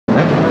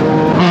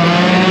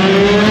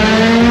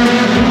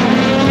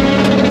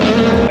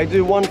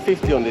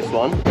150 on this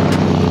one.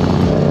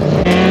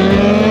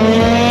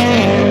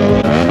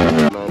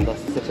 Man,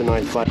 that's such a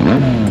nice bike.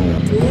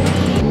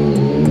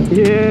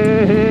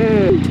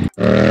 Yeah!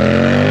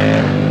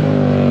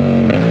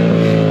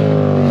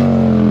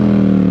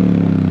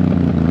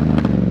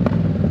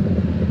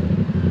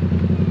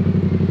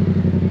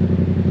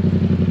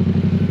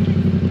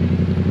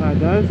 Alright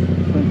guys,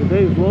 so in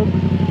today's vlog,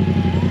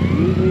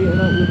 we meeting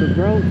up with the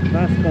bro,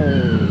 Vasco.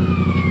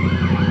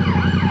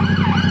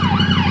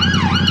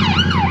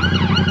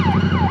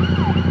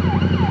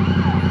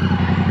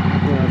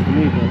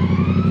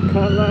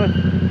 Can't lie.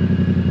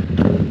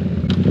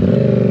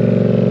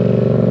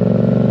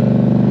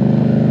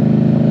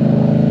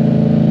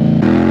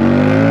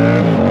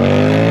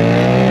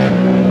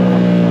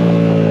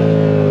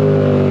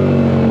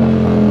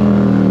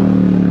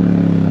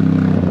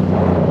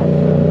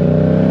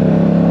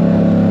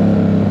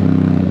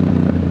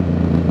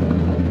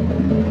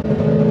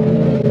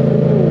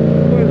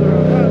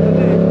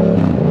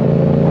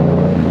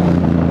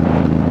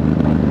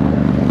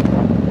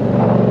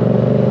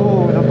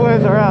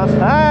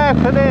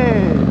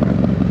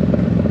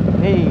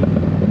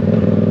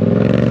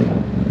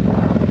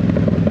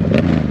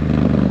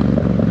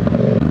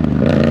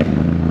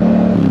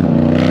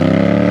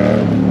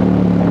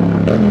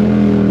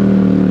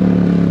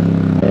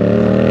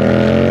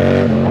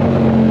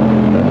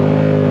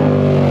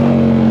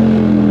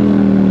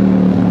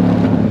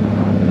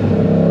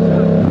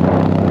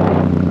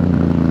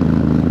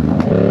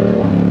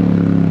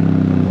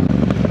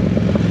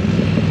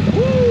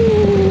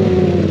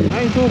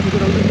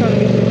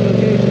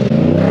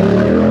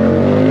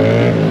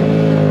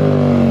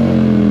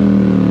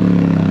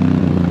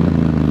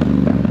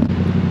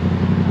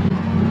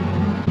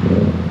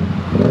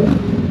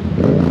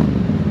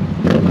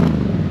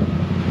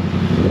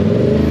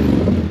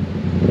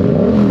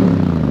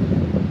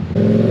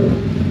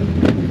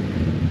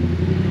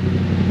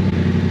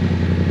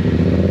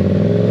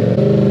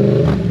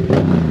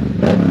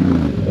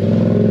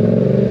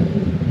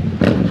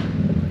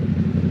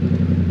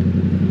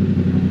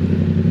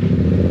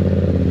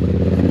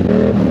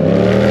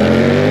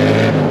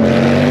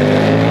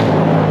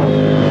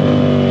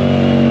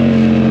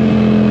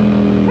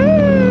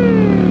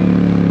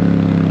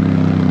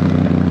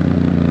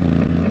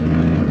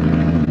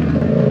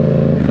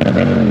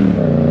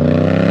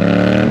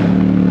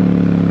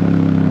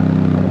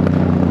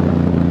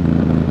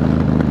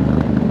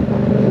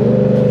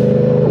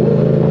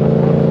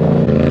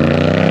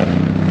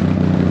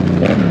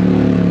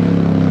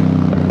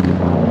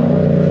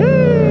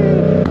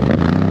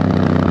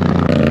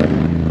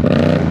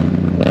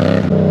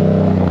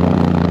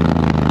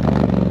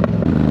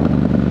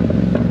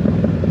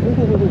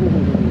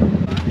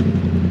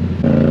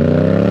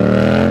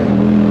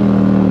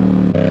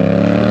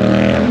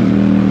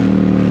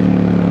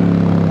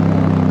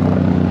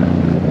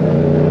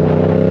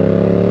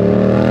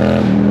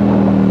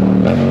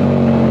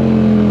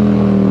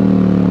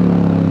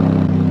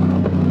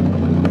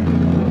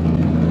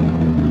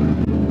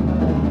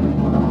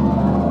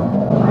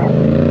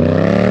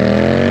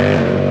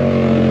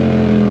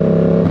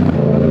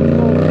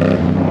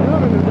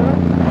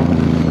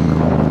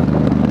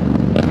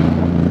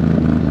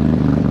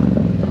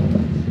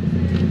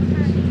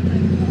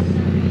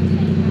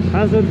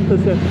 Hazard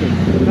perception.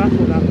 That's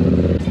what that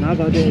was. Now I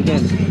gotta do it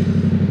again.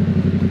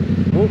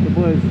 Oh, the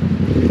boys.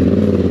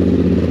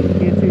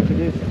 Gear 2 for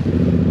this.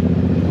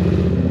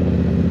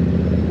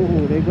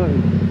 Oh, they got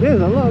it.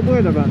 There's a lot of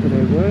word about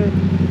today, boy.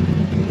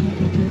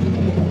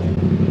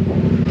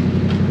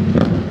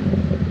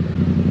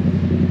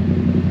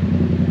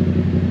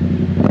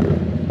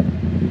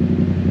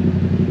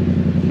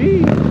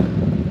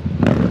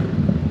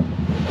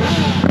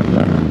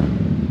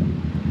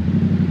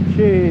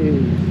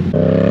 Cheers.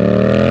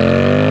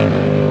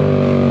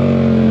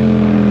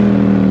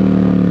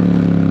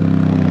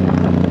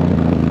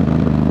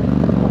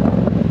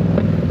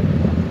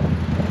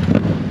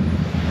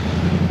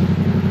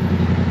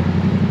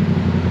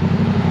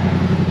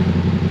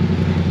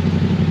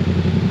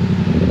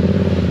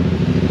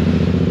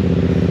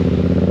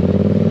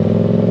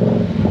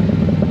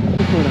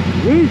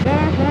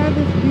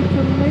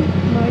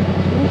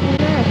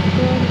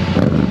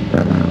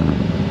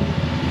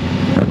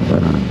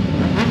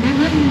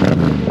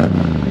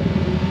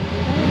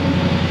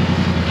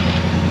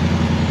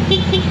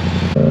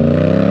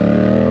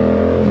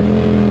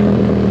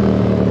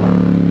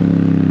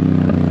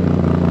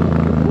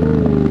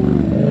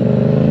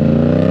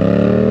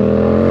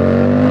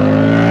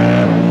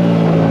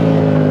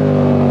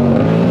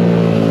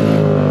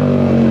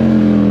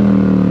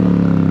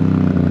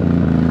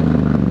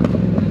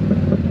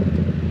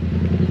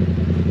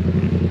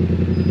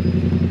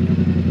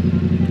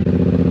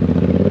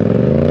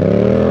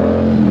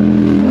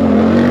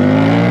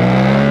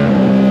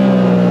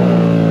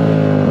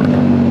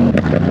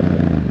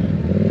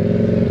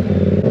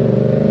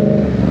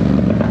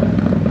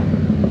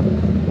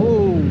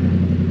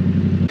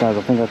 Guys,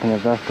 I think I can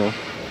get Vasco.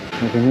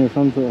 I can hear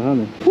some sort of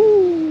humming.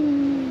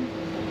 Woo!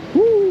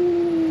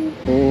 Woo!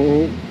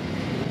 Oh!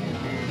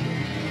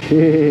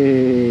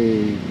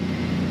 Hey.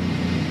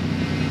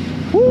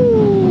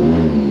 Woo.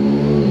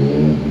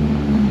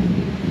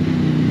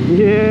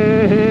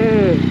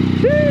 Yeah.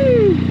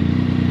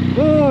 Jeez.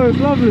 Oh, it's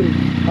lovely.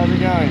 How's it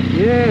going?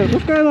 Yeah.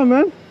 What's going on,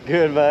 man?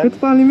 Good, man. Good to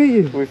finally meet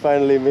you. We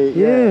finally meet.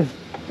 Yeah.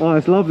 Oh,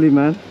 it's lovely,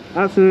 man.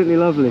 Absolutely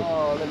lovely.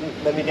 Oh,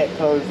 let me get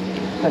close.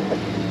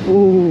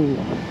 Ooh.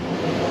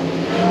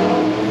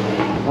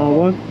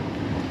 R1.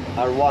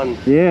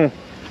 R1. Yeah.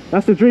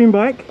 That's the dream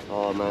bike.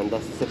 Oh man,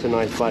 that's such a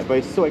nice bike, but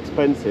it's so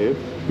expensive.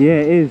 Yeah,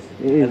 it is.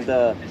 It is.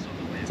 And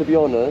to be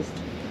honest,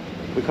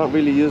 we can't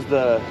really use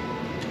the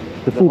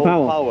full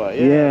whole power.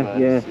 Yeah, Yeah, man.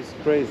 yeah. It's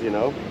crazy, you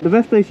know. The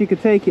best place you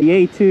could take it,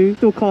 the A2,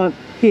 still can't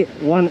hit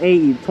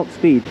 180 top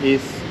speed.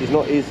 It's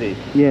not easy.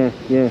 Yeah,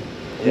 yeah.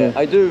 Yeah.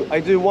 I do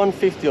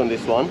 150 on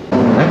this one.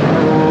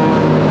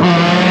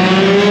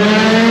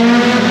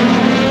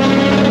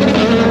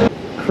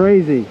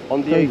 Crazy.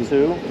 On the Crazy.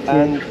 A2,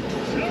 and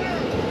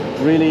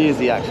really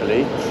easy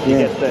actually. He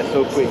gets there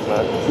so quick,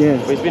 man. Yeah.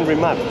 But it's been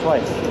remapped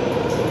twice.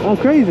 Oh,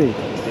 crazy.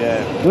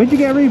 Yeah. Where'd you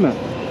get a remap?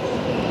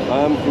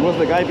 It was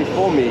the guy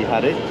before me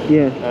had it.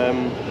 Yeah.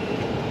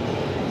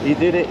 He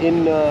did it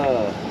in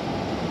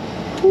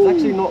it's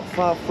actually not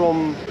far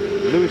from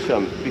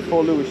Lewisham,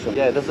 before Lewisham.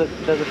 Yeah, there's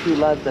a few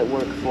lads that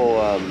work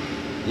for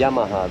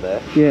Yamaha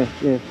there. Yeah,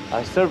 yeah.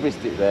 I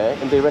serviced it there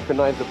and they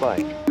recognized the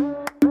bike.